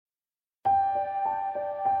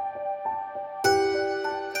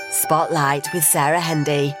Spotlight with Sarah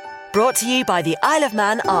Hendy. Brought to you by the Isle of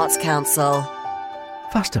Man Arts Council.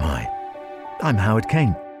 Fast am I? I'm Howard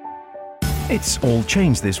Kane. It's all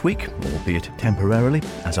changed this week, albeit temporarily,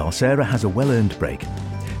 as our Sarah has a well-earned break.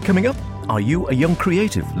 Coming up, are you a young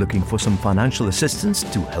creative looking for some financial assistance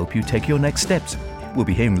to help you take your next steps? We'll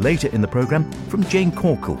be hearing later in the programme from Jane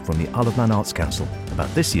Corkle from the Isle of Man Arts Council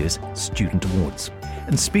about this year's Student Awards.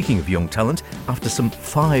 And speaking of young talent, after some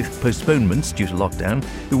 5 postponements due to lockdown,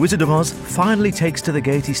 The Wizard of Oz finally takes to the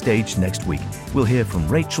Gaiety stage next week. We'll hear from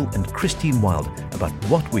Rachel and Christine Wilde about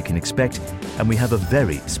what we can expect, and we have a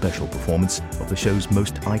very special performance of the show's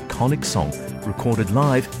most iconic song, recorded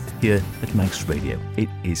live here at Manx Radio. It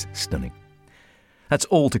is stunning. That's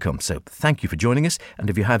all to come, so thank you for joining us, and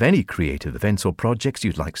if you have any creative events or projects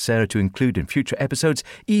you'd like Sarah to include in future episodes,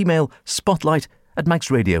 email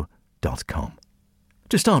spotlight@maxradio.com.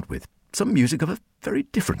 To start with, some music of a very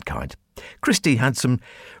different kind. Christy had some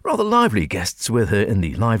rather lively guests with her in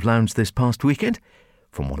the live lounge this past weekend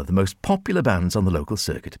from one of the most popular bands on the local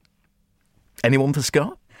circuit. Anyone for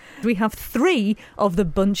ska? We have 3 of the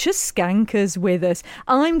bunch of skankers with us.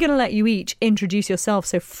 I'm going to let you each introduce yourself,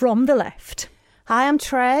 so from the left. Hi, I'm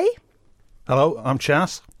Trey. Hello, I'm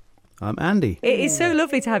Chas. I'm Andy. It is so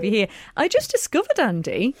lovely to have you here. I just discovered,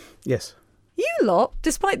 Andy, Yes. you lot,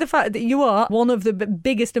 despite the fact that you are one of the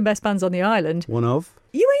biggest and best bands on the island, One of.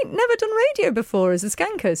 you ain't never done radio before as the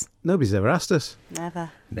Skankers. Nobody's ever asked us.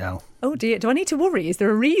 Never. No. Oh dear, do I need to worry? Is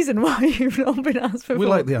there a reason why you've not been asked before? We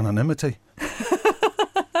like the anonymity.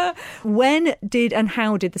 When did and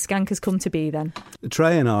how did the Skankers come to be then?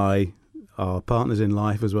 Trey and I are partners in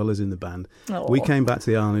life as well as in the band. Oh. We came back to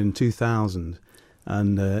the island in 2000,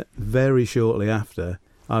 and very shortly after,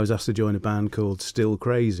 I was asked to join a band called Still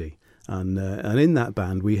Crazy. And in that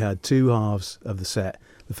band, we had 2 halves of the set.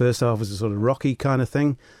 The first half was a sort of rocky kind of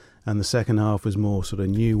thing, and the second half was more sort of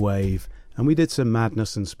new wave. And we did some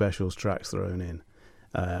madness and specials tracks thrown in.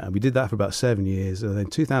 And we did that for about 7 years. And then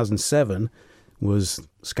 2007 was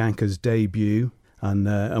Skanker's debut,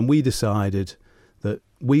 and we decided that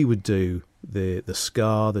we would do the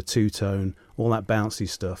ska, the two-tone, all that bouncy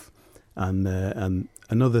stuff. And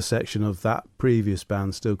another section of that previous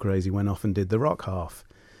band, Still Crazy, went off and did the rock half.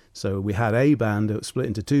 So we had a band that was split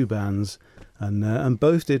into 2 bands, and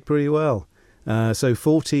both did pretty well. So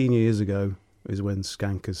 14 years ago is when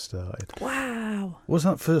Skankers started. Wow. Was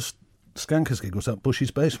that first Skankers gig, was that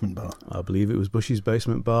Bushy's Basement Bar? I believe it was Bushy's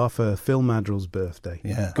Basement Bar for Phil Madrill's birthday.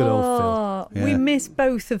 Yeah. Good old Oh, Phil. we Yeah. miss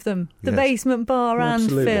both of them. The Yes. Basement Bar and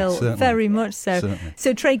Absolutely. Phil. Certainly. Very much so. Certainly.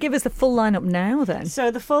 So Trey, give us the full lineup now then.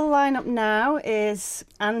 So the full lineup now is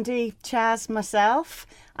Andy, Chas, myself,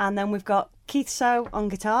 and then we've got Keith So on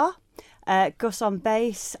guitar, Gus on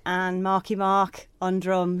bass, and Marky Mark on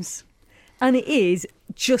drums. And it is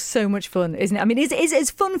just so much fun, isn't it? I mean, is it as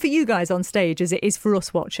fun for you guys on stage as it is for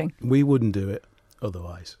us watching? We wouldn't do it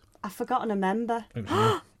otherwise. I've forgotten a member.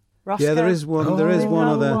 Oh, Roscoe. Yeah, there is one. There is Oh. one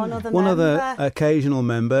One other member. occasional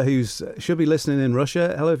member who's should be listening in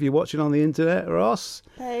Russia. Hello, if you're watching on the internet, Ross.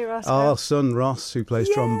 Hey, Roscoe. Our son Ross, who plays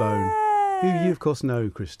trombone, who you of course know,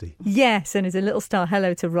 Christy. Yes, and as a little star,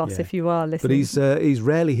 hello to Ross Yeah. if you are But listening. he's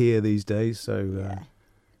rarely here these days, so.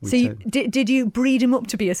 So did you breed him up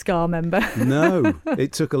to be a Scar member? No,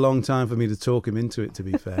 it took a long time for me to talk him into it, to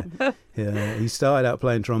be fair. He started out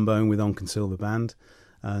playing trombone with Onken Silver Band,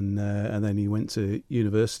 and then he went to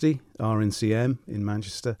university, RNCM in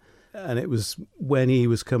Manchester, and it was when he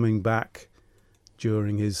was coming back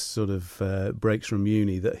during his sort of breaks from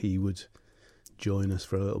uni that he would join us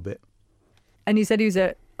for a little bit. And you said he was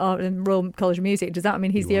at Royal College of Music. Does that mean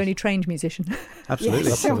he's He the was. only trained musician? Absolutely.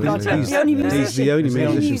 Yes, oh God, He's the only he's musician. the only He's the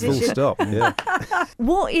only musician, full musician. stop. Yeah.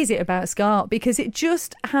 What is it about Scar? Because it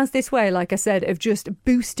just has this way, like I said, of just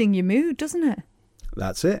boosting your mood, doesn't it?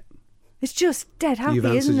 That's it. It's just dead happy, You've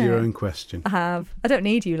answered isn't it? your own question. I have. I don't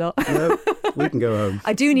need you lot. No, we can go home.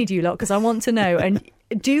 I do need you lot because I want to know. And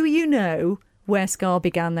do you know where Scar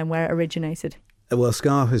began then, where it originated? Well,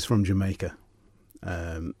 ska is from Jamaica,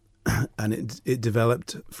 and it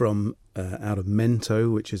developed from out of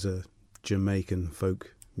mento, which is a Jamaican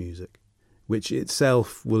folk music, which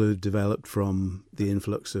itself will have developed from the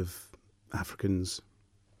influx of Africans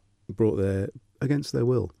brought there against their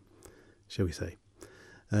will, shall we say.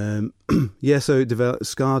 So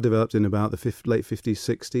ska developed in about the late 50s,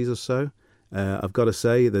 60s or so. I've got to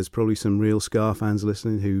say, there's probably some real ska fans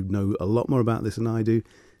listening who know a lot more about this than I do.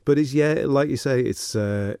 But it's, like you say, it's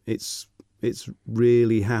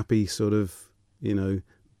really happy sort of,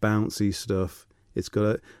 bouncy stuff. It's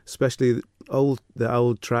got especially the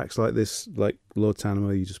old tracks like this, like Lord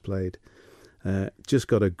Tanamo you just played, just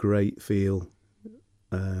got a great feel.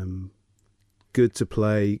 good to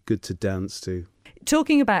play, good to dance to.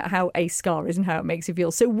 Talking about how a Ska is and how it makes you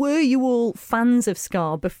feel. So were you all fans of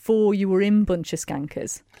Ska before you were in Bunch of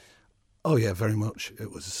Skankers? Oh yeah, very much.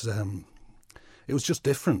 It was just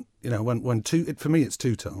different. You know, for me it's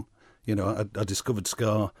two-tone. You know, I discovered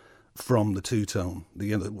Ska from the two-tone,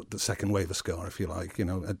 the second wave of Ska, if you like. It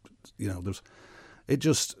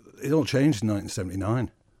all changed in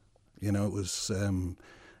 1979. You know,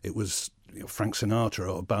 it was Frank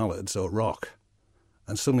Sinatra or ballads or rock,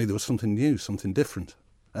 and suddenly there was something new, something different,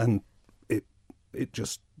 and it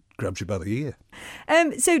just grabs you by the ear.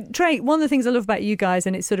 So Trey, one of the things I love about you guys,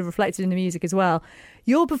 and it's sort of reflected in the music as well,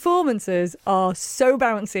 your performances are so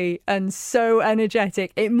bouncy and so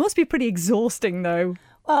energetic. It must be pretty exhausting though.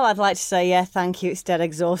 Well, I'd like to say, yeah, thank you. It's dead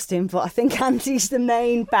exhausting, but I think Andy's the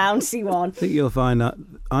main bouncy one. I think you'll find that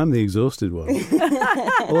I'm the exhausted one.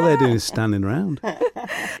 All they're doing is standing around.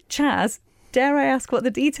 Chaz, dare I ask what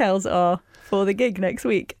the details are for the gig next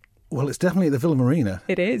week? Well, it's definitely at the Villa Marina.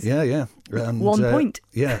 It is. Yeah. And, 1 point.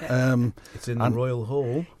 Yeah. It's in the Royal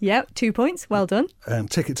Hall. Yep, 2 points. Well done.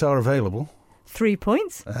 Tickets are available. 3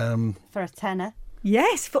 points. For a tenner.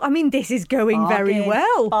 Yes, this is going very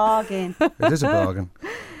well. Bargain. It is a bargain.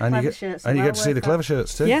 And you get to see the Clever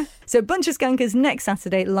Shirts too. Yeah. So Bunch of Skankers next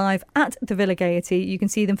Saturday live at the Villa Gaiety. You can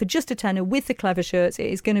see them for just a tenner with the Clever Shirts. It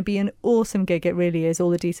is going to be an awesome gig. It really is. All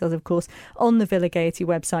the details, of course, on the Villa Gaiety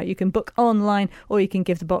website. You can book online or you can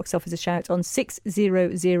give the box office a shout on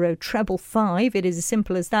 600 555. It is as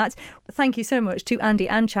simple as that. Thank you so much to Andy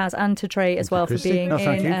and Chaz and to Trey as well for being in.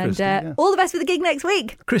 Thank you, Christy, and all the best with the gig next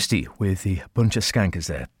week. Christy with the Bunch of Skankers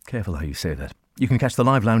there. Careful how you say that. You can catch the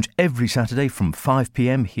Live Lounge every Saturday from 5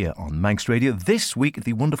 p.m. here on Manx Radio. This week,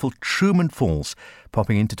 the wonderful Truman Falls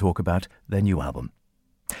popping in to talk about their new album.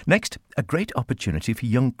 Next, a great opportunity for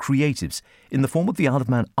young creatives in the form of the Isle of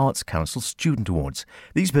Man Arts Council Student Awards.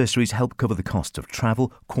 These bursaries help cover the cost of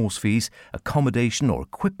travel, course fees, accommodation or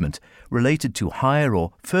equipment related to higher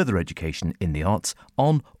or further education in the arts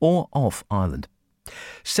on or off Ireland.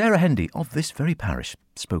 Sarah Hendy of this very parish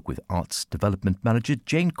spoke with Arts Development Manager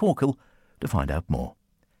Jane Corkill to find out more.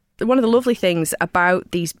 One of the lovely things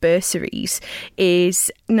about these bursaries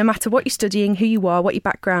is no matter what you're studying, who you are, what your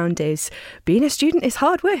background is, being a student is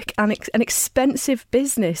hard work and an expensive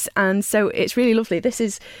business. And so it's really lovely. This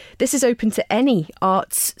is open to any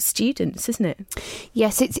arts students, isn't it?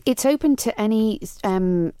 Yes, it's open to any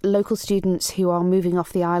local students who are moving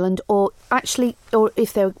off the island or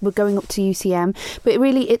if they were going up to UCM. But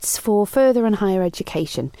really it's for further and higher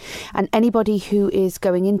education. And anybody who is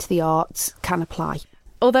going into the arts can apply.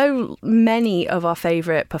 Although many of our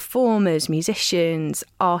favourite performers, musicians,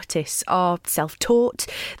 artists are self-taught,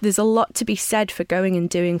 there's a lot to be said for going and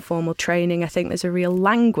doing formal training. I think there's a real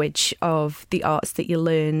language of the arts that you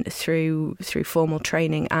learn through formal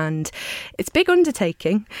training, and it's a big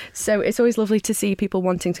undertaking. So it's always lovely to see people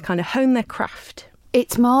wanting to kind of hone their craft.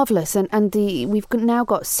 It's marvellous, and we've now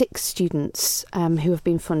got 6 students who have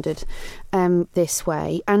been funded this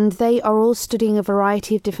way, and they are all studying a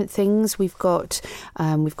variety of different things. We've got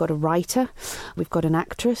a writer, we've got an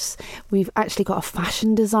actress, we've actually got a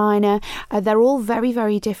fashion designer. They're all very,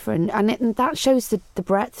 very different, and that shows the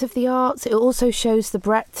breadth of the arts. It also shows the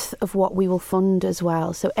breadth of what we will fund as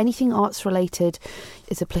well. So anything arts related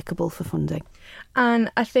is applicable for funding.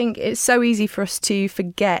 And I think it's so easy for us to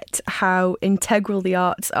forget how integral the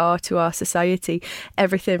arts are to our society.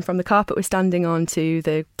 Everything from the carpet we're standing on to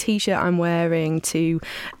the T-shirt I'm wearing to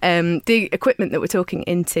the equipment that we're talking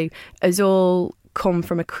into has all come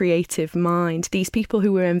from a creative mind. These people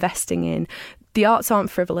who we're investing in, the arts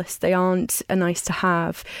aren't frivolous. They aren't a nice to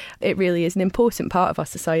have. It really is an important part of our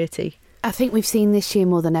society. I think we've seen this year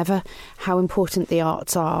more than ever how important the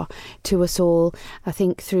arts are to us all. I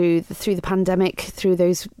think through the pandemic, through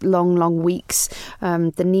those long weeks,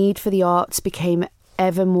 the need for the arts became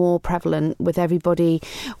ever more prevalent, with everybody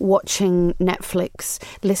watching Netflix,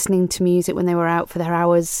 listening to music when they were out for their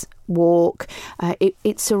hours walk.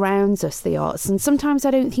 It surrounds us, the arts, and sometimes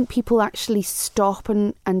I don't think people actually stop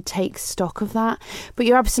and take stock of that. But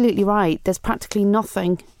you're absolutely right. There's practically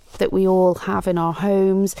nothing that we all have in our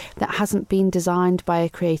homes that hasn't been designed by a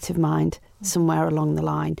creative mind somewhere along the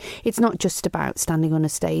line. It's not just about standing on a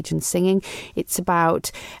stage and singing, it's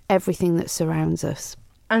about everything that surrounds us.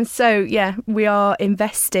 And so, yeah, we are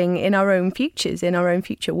investing in our own futures, in our own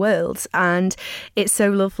future worlds. And it's so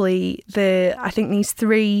lovely. I think these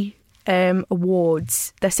 3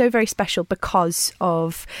 awards, they're so very special because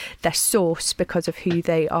of their source, because of who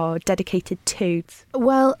they are dedicated to.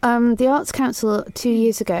 Well, the Arts Council 2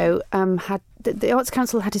 years ago the Arts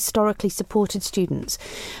Council had historically supported students,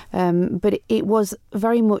 but it was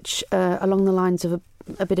very much along the lines of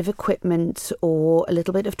a bit of equipment or a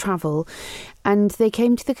little bit of travel. And they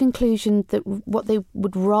came to the conclusion that what they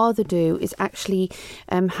would rather do is actually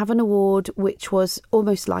have an award which was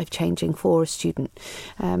almost life-changing for a student.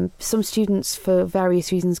 Some students, for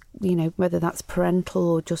various reasons, whether that's parental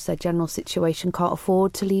or just their general situation, can't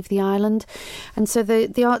afford to leave the island. And so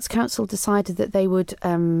the Arts Council decided that they would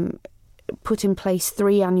put in place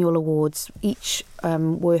 3 annual awards, each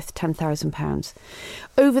worth £10,000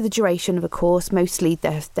 over the duration of a course. Mostly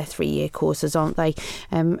they're 3-year courses, aren't they,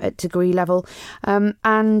 at degree level,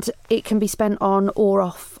 and it can be spent on or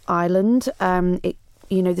off island.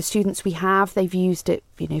 The students we have, they've used it,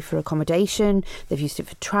 for accommodation, they've used it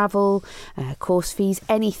for travel, course fees,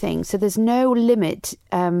 anything. So there's no limit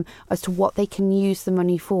as to what they can use the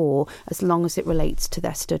money for, as long as it relates to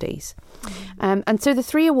their studies. And so the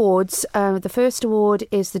 3 awards, the first award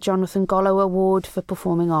is the Jonathan Gollow Award for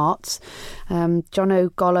Performing Arts. Jono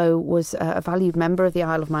Gollow was a valued member of the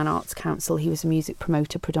Isle of Man Arts Council. He was a music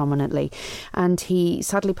promoter predominantly, and he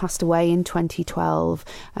sadly passed away in 2012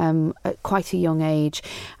 at quite a young age.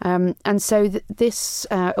 And so this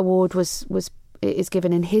award is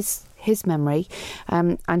given in his memory,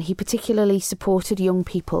 and he particularly supported young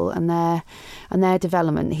people and their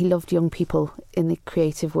development. He loved young people in the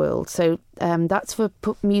creative world. So that's for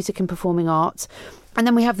music and performing arts. And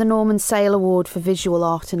then we have the Norman Sale Award for Visual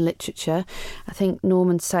Art and Literature. I think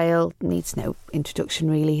Norman Sale needs no introduction,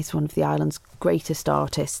 really. He's one of the island's greatest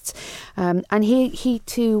artists. And he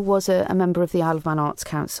too was a member of the Isle of Man Arts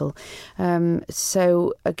Council.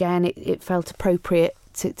 So again, it felt appropriate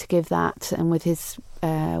to give that, and with his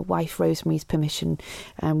wife Rosemary's permission,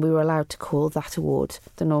 we were allowed to call that award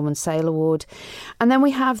the Norman Sale Award. And then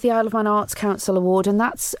we have the Isle of Man Arts Council Award, and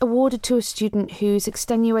that's awarded to a student whose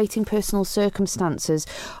extenuating personal circumstances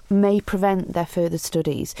may prevent their further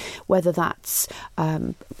studies, whether that's,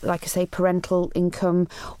 like I say, parental income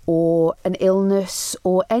or an illness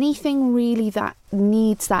or anything really that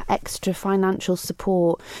needs that extra financial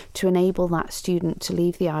support to enable that student to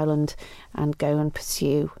leave the island and go and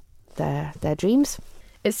pursue their dreams.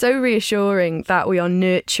 It's so reassuring that we are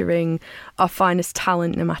nurturing our finest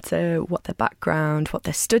talent, no matter what their background, what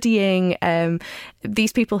they're studying.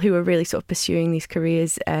 These people who are really sort of pursuing these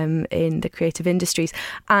careers in the creative industries.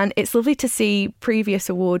 And it's lovely to see previous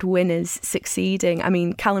award winners succeeding. I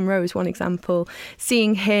mean, Callum Rose, one example,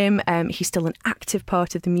 seeing him, he's still an active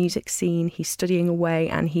part of the music scene. He's studying away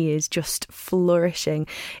and he is just flourishing.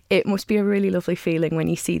 It must be a really lovely feeling when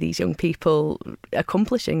you see these young people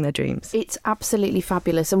accomplishing their dreams. It's absolutely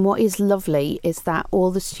fabulous. And what is lovely is that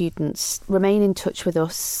all the students remain in touch with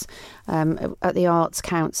us at the Arts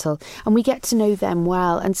Council, and we get to know them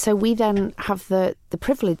well. And so we then have the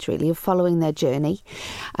privilege, really, of following their journey.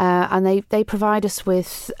 And they provide us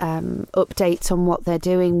with updates on what they're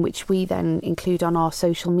doing, which we then include on our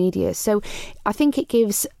social media. So I think it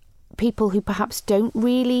gives people who perhaps don't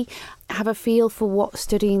really have a feel for what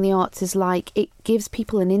studying the arts is like, it gives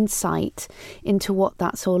people an insight into what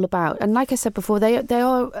that's all about. And like I said before, they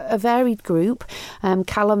are a varied group.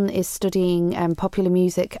 Callum is studying popular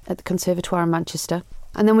music at the Conservatoire in Manchester.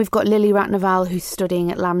 And then we've got Lily Ratnaval, who's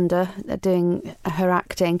studying at LAMDA, doing her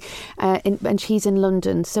acting, and she's in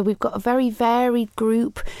London. So we've got a very varied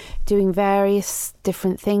group doing various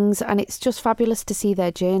different things, and it's just fabulous to see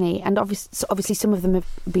their journey. And obviously some of them have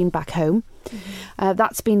been back home. Mm-hmm.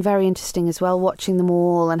 That's been very interesting as well, watching them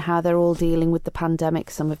all and how they're all dealing with the pandemic.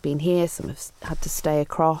 Some have been here, some have had to stay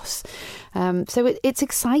across. So it's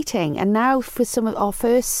exciting. And now for some of our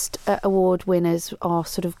first award winners are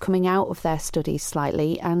sort of coming out of their studies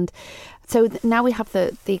slightly. And so now we have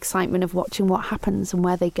the excitement of watching what happens and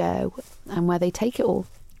where they go and where they take it all.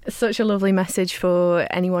 Such a lovely message for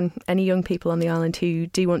any young people on the island who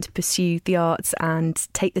do want to pursue the arts and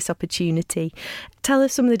take this opportunity. Tell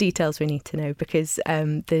us some of the details we need to know, because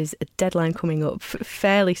there's a deadline coming up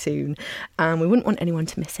fairly soon and we wouldn't want anyone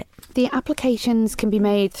to miss it. The applications can be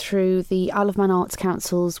made through the Isle of Man Arts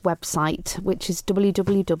Council's website, which is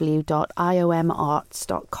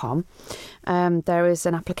www.iomarts.com. There is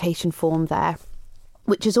an application form there,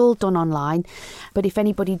 which is all done online. But if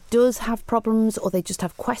anybody does have problems or they just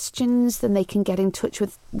have questions, then they can get in touch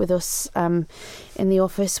with us in the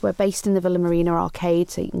office. We're based in the Villa Marina Arcade,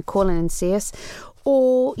 so you can call in and see us.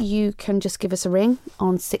 Or you can just give us a ring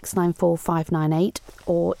on 694 598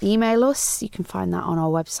 or email us. You can find that on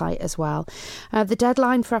our website as well. The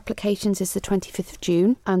deadline for applications is the 25th of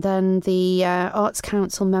June, and then the Arts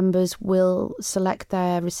Council members will select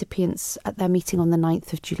their recipients at their meeting on the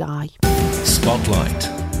 9th of July. Spotlight,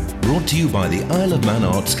 brought to you by the Isle of Man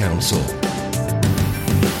Arts Council.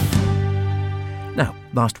 Now,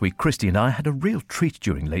 Last week, Christy and I had a real treat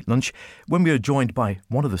during late lunch when we were joined by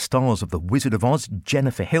one of the stars of The Wizard of Oz,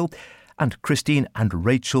 Jennifer Hill, and Christine and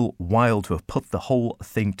Rachel Wilde, who have put the whole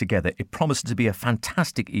thing together. It promised to be a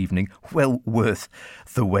fantastic evening, well worth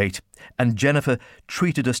the wait. And Jennifer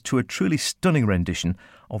treated us to a truly stunning rendition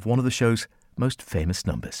of one of the show's most famous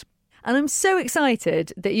numbers. And I'm so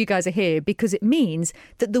excited that you guys are here because it means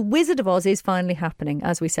that The Wizard of Oz is finally happening,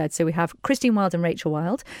 as we said. So we have Christine Wilde and Rachel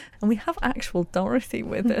Wilde, and we have actual Dorothy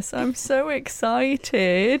with us. I'm so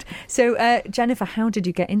excited. So, Jennifer, how did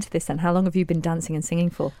you get into this then? How long have you been dancing and singing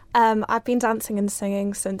for? I've been dancing and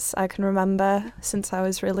singing since I can remember, since I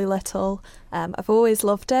was really little. I've always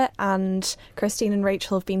loved it, and Christine and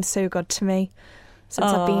Rachel have been so good to me since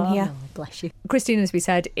I've been here. Bless you. Christine, as we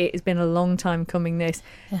said, it has been a long time coming, this.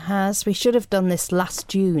 It has. We should have done this last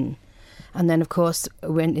June. And then, of course, we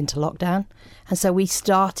went into lockdown. And so we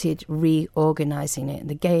started reorganising it.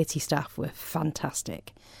 The Gaiety staff were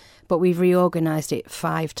fantastic. But we've reorganised it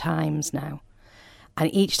 5 times now.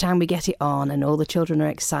 And each time we get it on and all the children are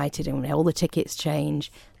excited and all the tickets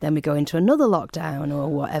change, then we go into another lockdown or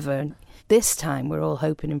whatever. This time we're all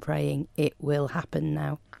hoping and praying it will happen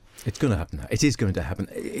now. It's going to happen now. It is going to happen.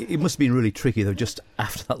 It must have been really tricky, though, just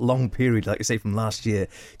after that long period, like I say, from last year,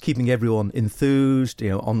 keeping everyone enthused,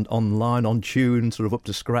 online, on tune, sort of up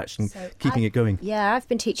to scratch and keeping it going. Yeah, I've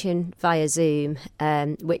been teaching via Zoom,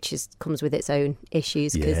 which comes with its own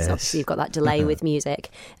issues because obviously you've got that delay with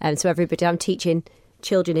music. So I'm teaching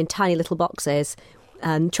children in tiny little boxes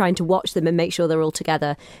and trying to watch them and make sure they're all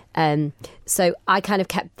together. So I kind of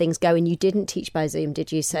kept things going. You didn't teach by Zoom,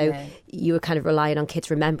 did you? So you were kind of relying on kids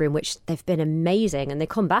remembering, which they've been amazing, and they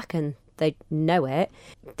come back and they know it.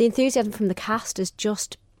 The enthusiasm from the cast has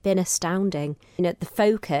just been astounding. The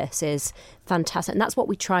focus is fantastic, and that's what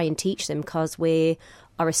we try and teach them because we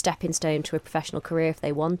are a stepping stone to a professional career if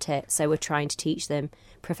they want it. So we're trying to teach them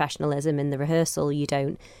professionalism in the rehearsal. You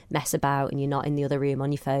don't mess about and you're not in the other room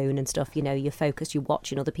on your phone and stuff. You're focused, you're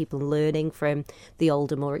watching other people, learning from the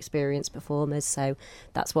older, more experienced performers. So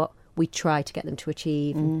that's what we try to get them to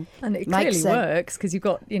achieve. And it clearly works because you've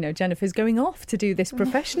got, Jennifer's going off to do this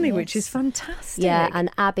professionally, which is fantastic. Yeah, and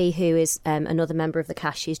Abby, who is another member of the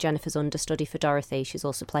cast, she's Jennifer's understudy for Dorothy. She's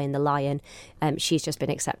also playing the Lion. She's just been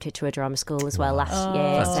accepted to a drama school as well last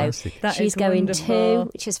year. Fantastic. So she's going too,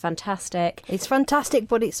 which is fantastic. It's fantastic,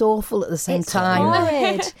 but it's awful at the same It's time.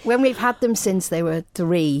 horrid. When we've had them since they were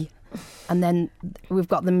 3, and then we've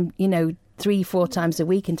got them, 3-4 times a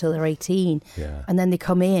week until they're 18. Yeah. And then they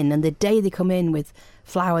come in, and the day they come in with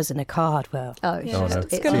flowers and a card, well,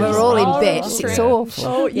 We're all in bits. It's awful.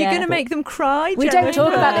 Oh, you're going to make them cry, We Jennifer. don't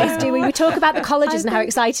talk about this, do we? We talk about the colleges and how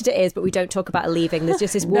excited it is, but we don't talk about leaving. There's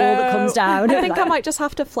just this wall that comes down. I think I might just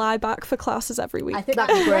have to fly back for classes every week. I think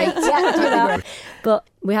That'd be great. Yeah, do that. But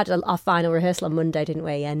we had our final rehearsal on Monday, didn't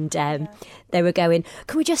we? And they were going,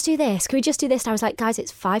 can we just do this? Can we just do this? And I was like, guys,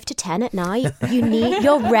 it's 5 to 10 at night.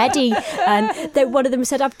 You're ready. And one of them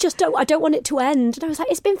said, I don't want it to end. And I was like,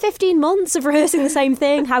 it's been 15 months of rehearsing the same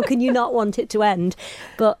thing. How can you not want it to end?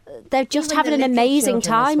 But they're just having an amazing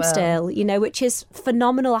time still, which is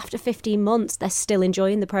phenomenal. After 15 months, they're still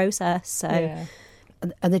enjoying the process. So. Yeah.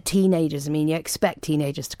 And the teenagers, you expect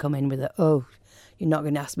teenagers to come in with you're not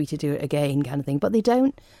going to ask me to do it again kind of thing. But they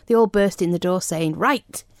don't. They all burst in the door saying,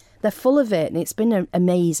 right, they're full of it. And it's been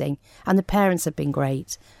amazing. And the parents have been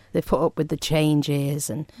great. They've put up with the changes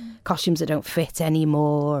and costumes that don't fit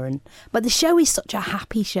anymore. But the show is such a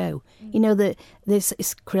happy show.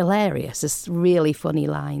 It's hilarious. There's really funny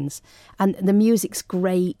lines. And the music's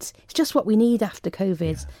great. It's just what we need after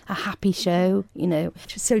COVID. A happy show,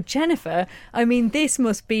 So, Jennifer, this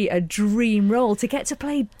must be a dream role to get to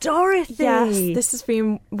play Dorothy. Yes, this has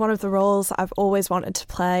been one of the roles I've always wanted to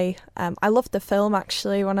play. I loved the film,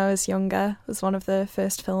 actually, when I was younger. It was one of the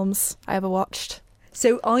first films I ever watched.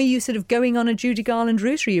 So are you sort of going on a Judy Garland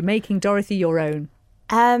route, or are you making Dorothy your own?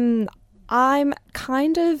 I'm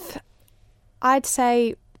kind of, I'd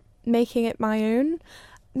say, making it my own.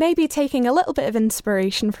 Maybe taking a little bit of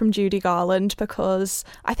inspiration from Judy Garland, because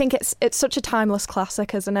I think it's such a timeless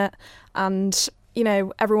classic, isn't it? And,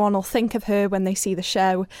 everyone will think of her when they see the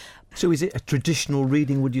show. So is it a traditional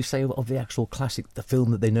reading, would you say, of the actual classic, the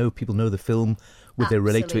film that they know? People know the film. Would they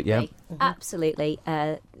relate to it? Yeah, absolutely.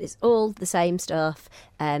 It's all the same stuff.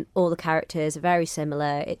 All the characters are very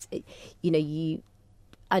similar.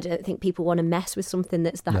 I don't think people want to mess with something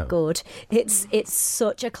that's that good. It's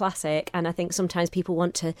such a classic, and I think sometimes people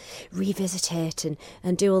want to revisit it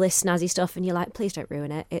and do all this snazzy stuff, and you're like, please don't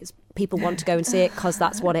ruin it. It's people want to go and see it because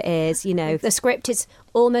that's what it is. You know, the script is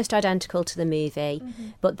almost identical to the movie,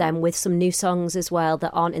 but then with some new songs as well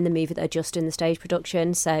that aren't in the movie, that are just in the stage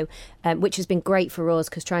production. So, which has been great for us,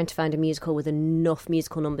 because trying to find a musical with enough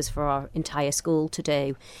musical numbers for our entire school to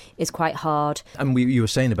do is quite hard. And you were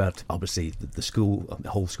saying about, obviously, the school, the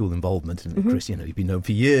whole school involvement. And Chris, you know, you've been known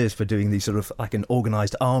for years for doing these sort of like an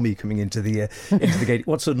organised army coming into the gate.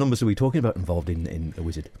 What sort of numbers are we talking about involved in A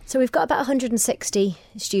Wizard? So we've got about 160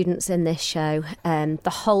 students in this show. The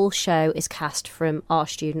whole show is cast from our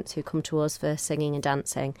students who come to us for singing and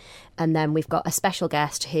dancing. And then we've got a special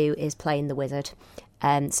guest who is playing the wizard.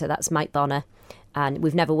 So that's Mike Bonner. And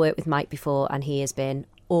we've never worked with Mike before, and he has been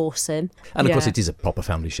awesome. And of course it is a proper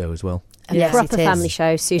family show as well. Yes, proper family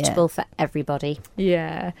show, suitable for everybody.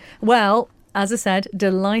 Yeah. Well, as I said,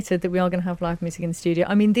 delighted that we are going to have live music in the studio.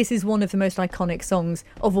 I mean, this is one of the most iconic songs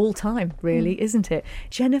of all time, really, isn't it?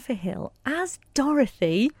 Jennifer Hill as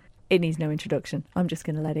Dorothy. It needs no introduction. I'm just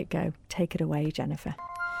going to let it go. Take it away, Jennifer.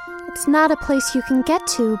 It's not a place you can get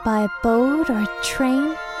to by a boat or a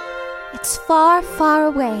train. It's far, far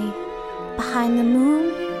away, behind the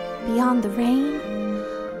moon, beyond the rain.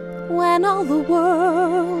 When all the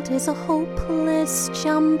world is a hopeless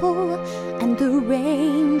jumble and the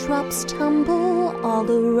raindrops tumble all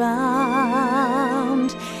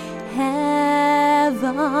around,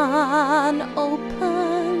 heaven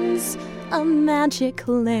opens a magic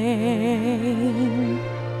lane.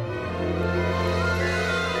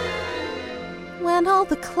 When all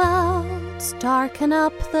the clouds darken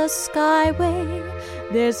up the skyway,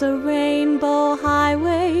 there's a rainbow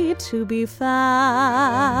highway to be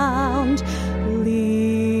found,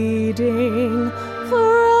 leading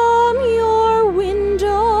from your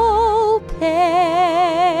window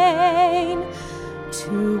pane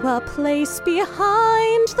to a place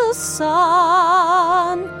behind the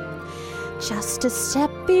sun, just a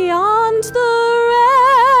step beyond the rain.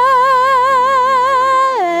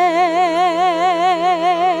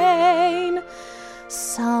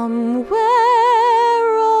 Somewhere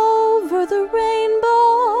over the rainbow,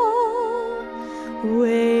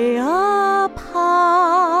 way up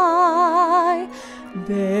high,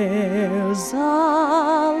 there's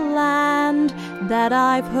a land that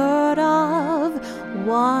I've heard of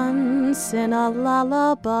once in a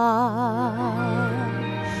lullaby.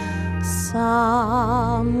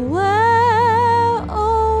 Somewhere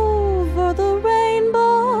over the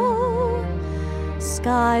rainbow,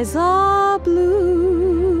 skies are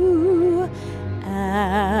blue,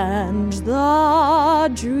 and the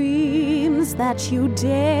dreams that you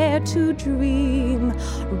dare to dream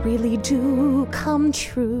really do come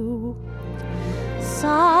true.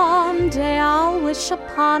 Someday I'll wish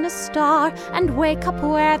upon a star and wake up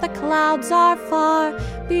where the clouds are far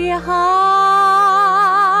behind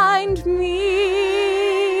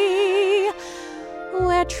me,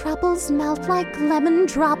 where troubles melt like lemon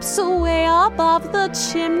drops away above the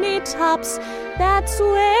chimney tops. That's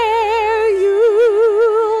where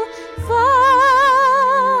you'll find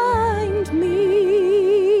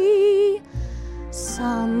me,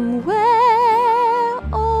 somewhere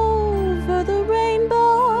over the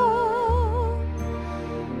rainbow.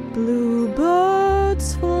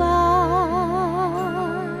 Bluebirds fly,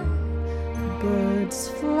 birds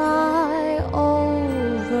fly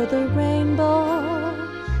over the rainbow.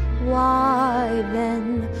 Why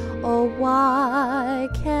then, oh why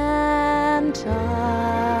can't I?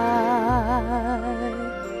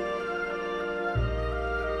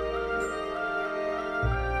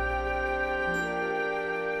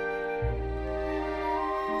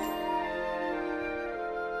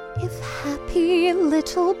 If happy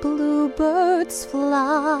little bluebirds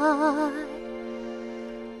fly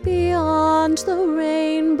beyond the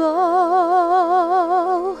rainbow,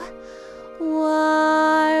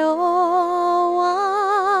 why, oh,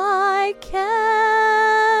 why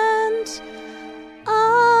can't I?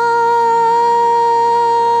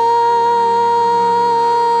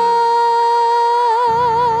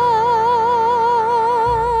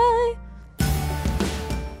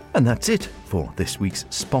 And that's it for this week's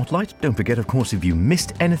Spotlight. Don't forget, of course, if you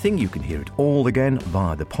missed anything, you can hear it all again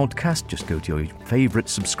via the podcast. Just go to your favourite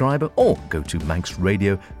subscriber or go to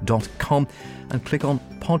manxradio.com and click on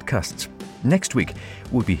podcasts. Next week,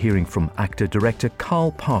 we'll be hearing from actor-director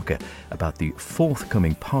Carl Parker about the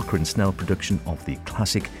forthcoming Parker and Snell production of the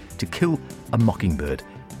classic To Kill a Mockingbird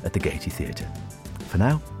at the Gaiety Theatre. For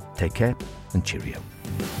now, take care and cheerio.